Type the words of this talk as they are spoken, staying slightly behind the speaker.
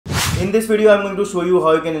In this video, I'm going to show you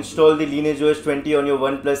how you can install the Lineage Os 20 on your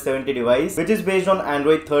OnePlus 70 device, which is based on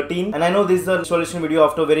Android 13. And I know this is an installation video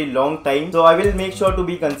after a very long time, so I will make sure to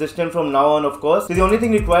be consistent from now on, of course. So the only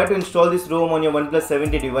thing required to install this ROM on your OnePlus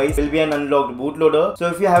 70 device will be an unlocked bootloader. So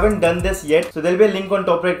if you haven't done this yet, so there will be a link on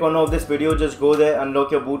top right corner of this video. Just go there, unlock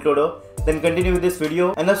your bootloader, then continue with this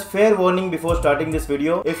video. And a fair warning before starting this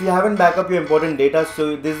video, if you haven't backed up your important data,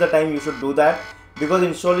 so this is the time you should do that, because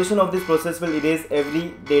installation of this process will erase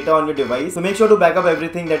every data on your device. So make sure to back up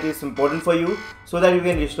everything that is important for you so that you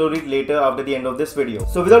can restore it later after the end of this video.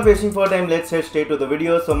 So without wasting further time, let's head straight to the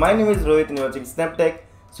video. So my name is Rohit and you're watching SnebTech.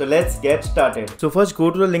 So let's get started. So first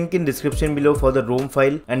go to the link in description below for the ROM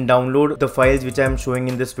file and download the files which I am showing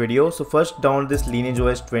in this video. So first download this Lineage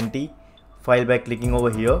Os 20 file by clicking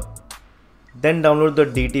over here. Then download the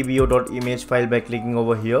dtbo.image file by clicking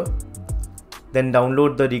over here. Then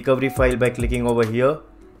download the recovery file by clicking over here,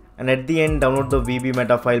 and at the end download the VB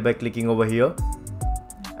meta file by clicking over here,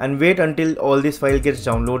 and wait until all this file gets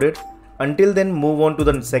downloaded. Until then, move on to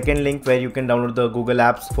the second link where you can download the Google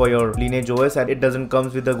apps for your Lineage OS, and it doesn't come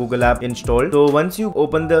with the Google app installed. So once you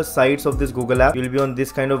open the sites of this Google app, you'll be on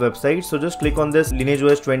this kind of website. So just click on this Lineage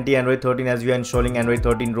OS 20 Android 13 as we are installing Android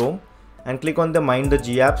 13 ROM, and click on the Mind the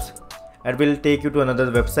G apps. It will take you to another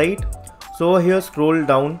website. So over here scroll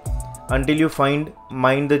down until you find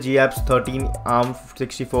Mind the G apps 13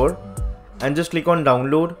 ARM64, and just click on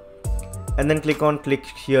download, and then click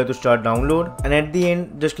here to start download, and at the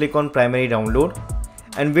end just click on primary download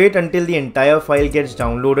and wait until the entire file gets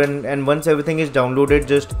downloaded, and once everything is downloaded,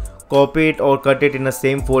 just copy it or cut it in the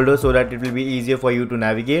same folder so that it will be easier for you to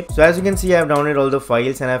navigate. So as you can see, I have downloaded all the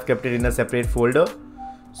files and I have kept it in a separate folder.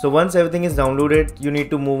 So once everything is downloaded, you need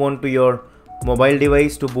to move on to your mobile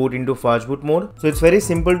device to boot into fast boot mode. So it's very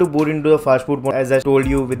simple to boot into the fast boot mode. As I told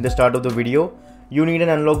you with the start of the video, you need an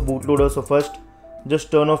unlocked bootloader. So first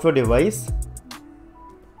just turn off your device.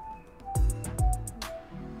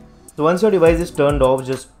 So once your device is turned off,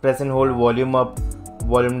 just press and hold volume up,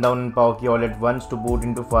 volume down and power key all at once to boot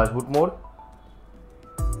into fast boot mode.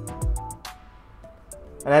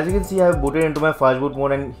 And as you can see, I have booted into my fast boot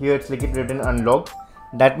mode, and here it's written unlocked.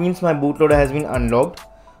 That means my bootloader has been unlocked.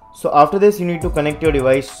 So after this, you need to connect your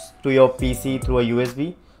device to your PC through a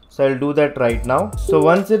USB. So I'll do that right now. So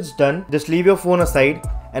once it's done, just leave your phone aside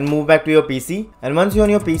and move back to your PC. And once you're on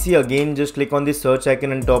your PC again, just click on the search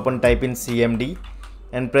icon and top and type in CMD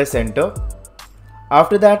and press enter.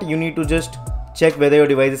 After that, you need to just check whether your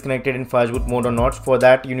device is connected in fast boot mode or not. For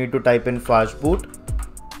that, you need to type in fastboot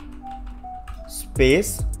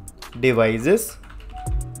space devices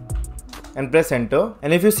and press enter.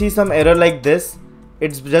 And if you see some error like this,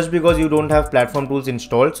 it's just because you don't have platform tools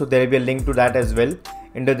installed. So there will be a link to that as well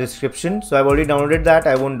in the description. So I've already downloaded that.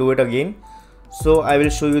 I won't do it again. So I will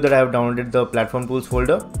show you that I have downloaded the platform tools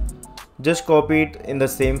folder. Just copy it in the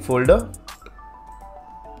same folder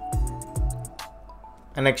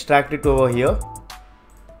and extract it over here.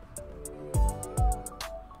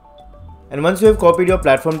 And once you have copied your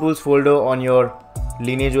platform tools folder on your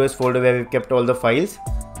Lineage OS folder where we've kept all the files,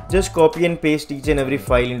 just copy and paste each and every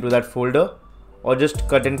file into that folder, or just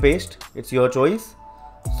cut and paste. It's your choice.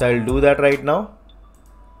 So I'll do that right now.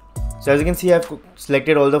 So as you can see, I've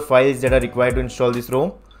selected all the files that are required to install this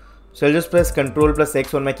ROM. So I'll just press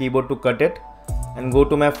Ctrl+X on my keyboard to cut it, and go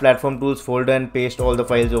to my platform tools folder and paste all the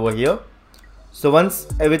files over here. So once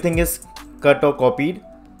everything is cut or copied,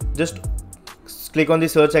 just click on the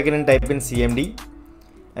search icon and type in CMD.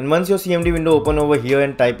 And once your CMD window open over here,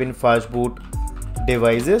 and type in fastboot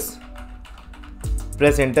devices,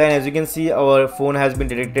 press enter, and as you can see, our phone has been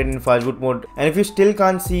detected in fast boot mode. And if you still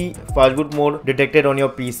can't see fast boot mode detected on your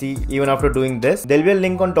PC even after doing this, there will be a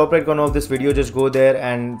link on top right corner of this video. Just go there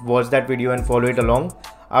and watch that video and follow it along.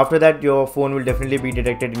 After that, your phone will definitely be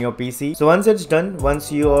detected in your PC. So once it's done,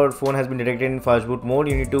 once your phone has been detected in fast boot mode,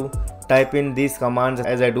 you need to type in these commands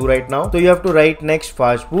as I do right now. So you have to write next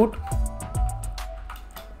fastboot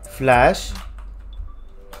flash.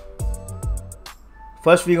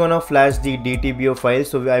 First we're gonna flash the DTBO file,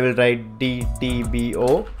 so I will write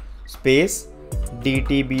DTBO space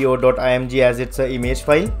DTBO.img as it's an image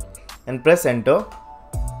file, and press enter.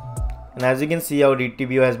 And as you can see, our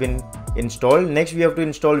DTBO has been installed. Next we have to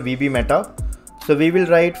install VB meta, so we will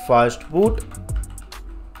write fastboot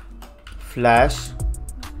flash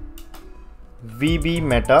VB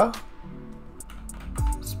meta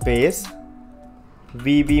space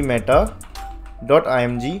VB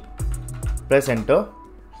meta.img. Press enter,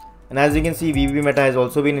 and as you can see, VB meta has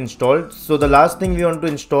also been installed. So the last thing we want to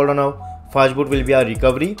install on our fastboot will be our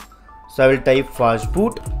recovery. So I will type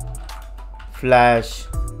fastboot flash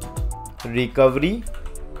recovery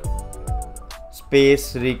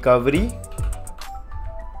space recovery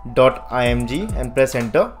 .img and press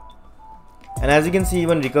enter. And as you can see,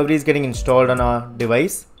 even recovery is getting installed on our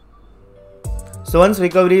device. So once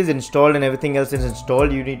recovery is installed and everything else is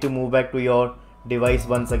installed, you need to move back to your device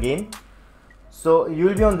once again. So you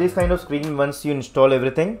will be on this kind of screen once you install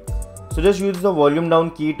everything. So just use the volume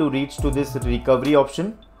down key to reach to this recovery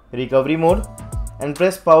option, recovery mode, and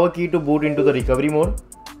press power key to boot into the recovery mode.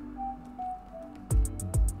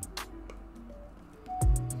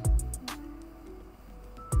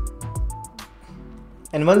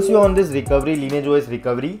 And once you are on this recovery, Lineage OS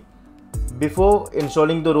recovery, before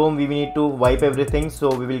installing the ROM we need to wipe everything.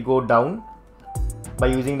 So we will go down by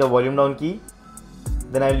using the volume down key.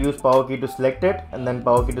 Then I will use power key to select it, and then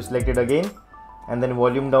power key to select it again, and then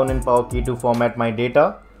volume down and power key to format my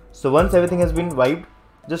data. So once everything has been wiped,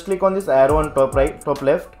 just click on this arrow on top right, top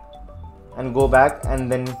left, and go back,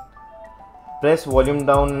 and then press volume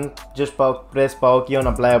down, just press power key on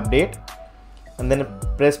apply update, and then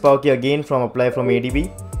press power key again from apply from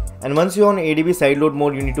ADB. And once you're on ADB sideload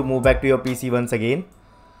mode, you need to move back to your PC once again.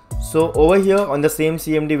 So over here on the same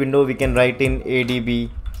CMD window, we can write in ADB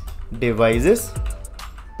devices,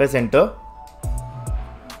 press enter.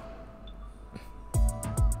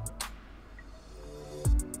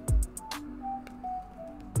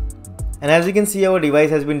 And as you can see, our device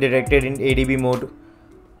has been detected in ADB mode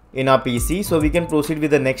in our PC. So we can proceed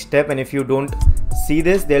with the next step. And if you don't see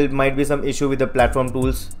this, there might be some issue with the platform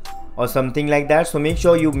tools or something like that. So make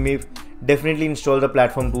sure you definitely install the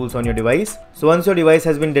platform tools on your device. So once your device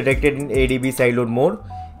has been detected in ADB sideload mode,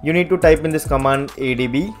 you need to type in this command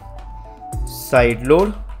ADB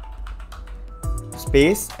sideload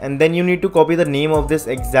space, and then you need to copy the name of this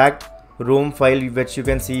exact ROM file which you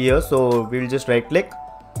can see here. So we'll just right click,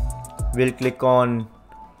 we'll click on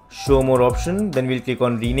show more option, then we'll click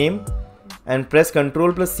on rename and press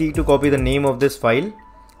Ctrl+C to copy the name of this file.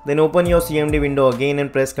 Then open your CMD window again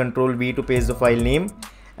and press Ctrl+V to paste the file name,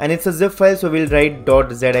 and it's a zip file, so we'll write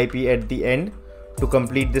 .zip at the end to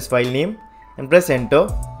complete this file name and press enter.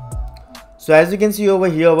 So as you can see over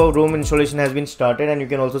here, our ROM installation has been started, and you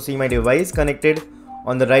can also see my device connected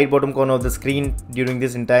on the right bottom corner of the screen during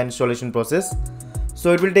this entire installation process.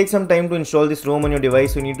 So it will take some time to install this ROM on your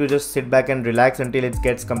device, so you need to just sit back and relax until it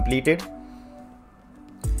gets completed.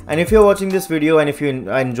 And if you're watching this video and if you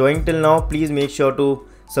are enjoying till now, please make sure to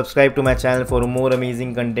subscribe to my channel for more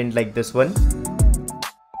amazing content like this one.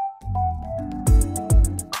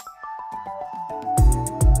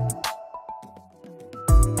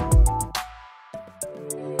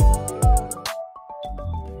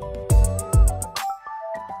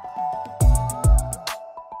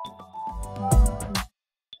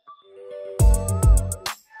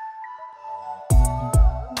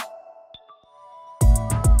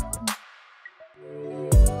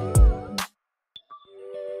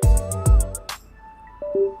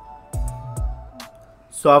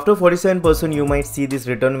 So after 47%, you might see this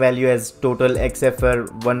return value as total XFR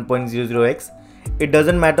 1.00x. It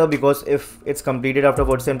doesn't matter, because if it's completed after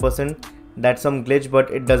 47%, that's some glitch,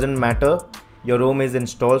 but it doesn't matter. Your ROM is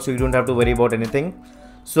installed, so you don't have to worry about anything.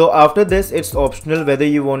 So after this, it's optional whether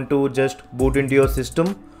you want to just boot into your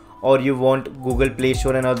system or you want Google Play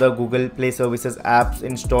Store and other Google Play Services apps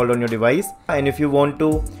installed on your device. And if you want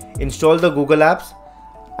to install the Google apps,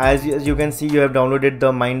 as you can see, you have downloaded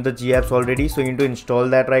the Mind the G apps already, so you need to install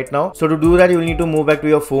that right now. So to do that, you will need to move back to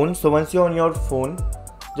your phone. So once you're on your phone,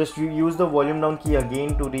 just use the volume down key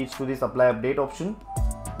again to reach to this apply update option.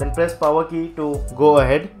 Then press power key to go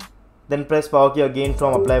ahead. Then press power key again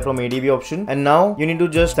from apply from ADB option. And now you need to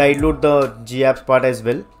just sideload the G apps part as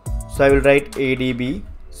well. So I will write ADB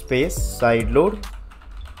space sideload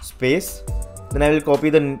space. Then I will copy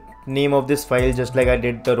the name of this file just like I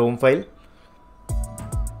did the ROM file.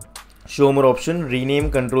 Show more option,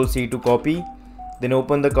 rename, Ctrl+C to copy, then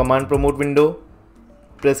open the command promote window,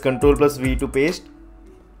 press Ctrl+V to paste,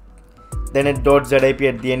 then add .zip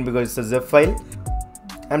at the end because it's a zip file,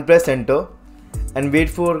 and press enter and wait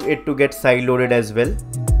for it to get side loaded as well.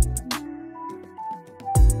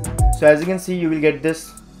 So as you can see, you will get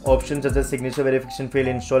this option such as signature verification failed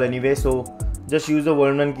install anyway, so just use the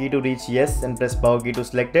volume down key to reach yes and press power key to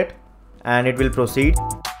select it, and it will proceed.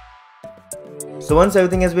 So once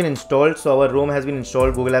everything has been installed, so our ROM has been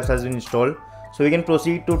installed, Google Apps has been installed, so we can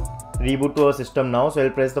proceed to reboot to our system now. So I'll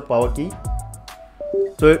press the power key.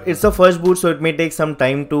 So it's the first boot, so it may take some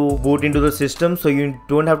time to boot into the system, so you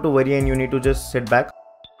don't have to worry and you need to just sit back.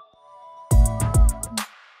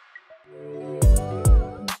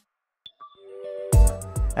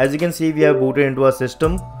 As you can see, we have booted into our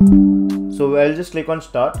system. So I'll just click on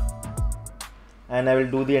start and I will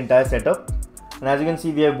do the entire setup. and as you can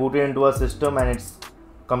see we have booted into our system and it's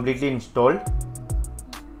completely installed.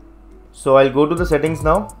 So I'll go to the settings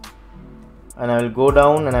now and I will go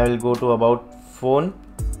down and I will go to about phone,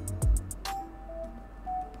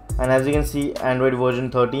 and as you can see Android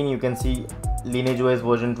version 13, you can see Lineage Os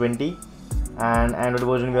version 20 and Android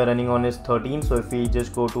version we are running on is 13. So if we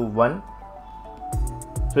just go to 1,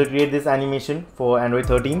 so we'll create this animation for Android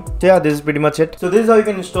 13. So yeah, this is pretty much it. So this is how you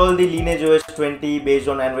can install the Lineage OS 20 based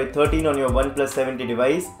on Android 13 on your OnePlus 70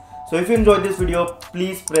 device. So if you enjoyed this video,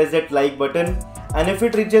 please press that like button, and if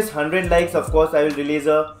it reaches 100 likes, of course I will release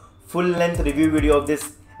a full length review video of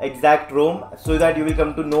this exact ROM, so that you will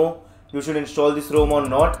come to know you should install this ROM or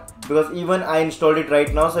not, because even I installed it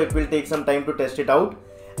right now, so it will take some time to test it out.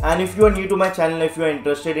 And if you are new to my channel, if you are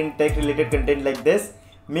interested in tech related content like this,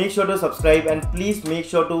 make sure to subscribe and please make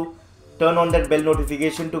sure to turn on that bell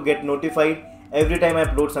notification to get notified every time I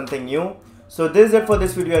upload something new. So this is it for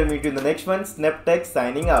this video. I'll meet you in the next one. SnebTech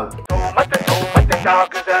signing out.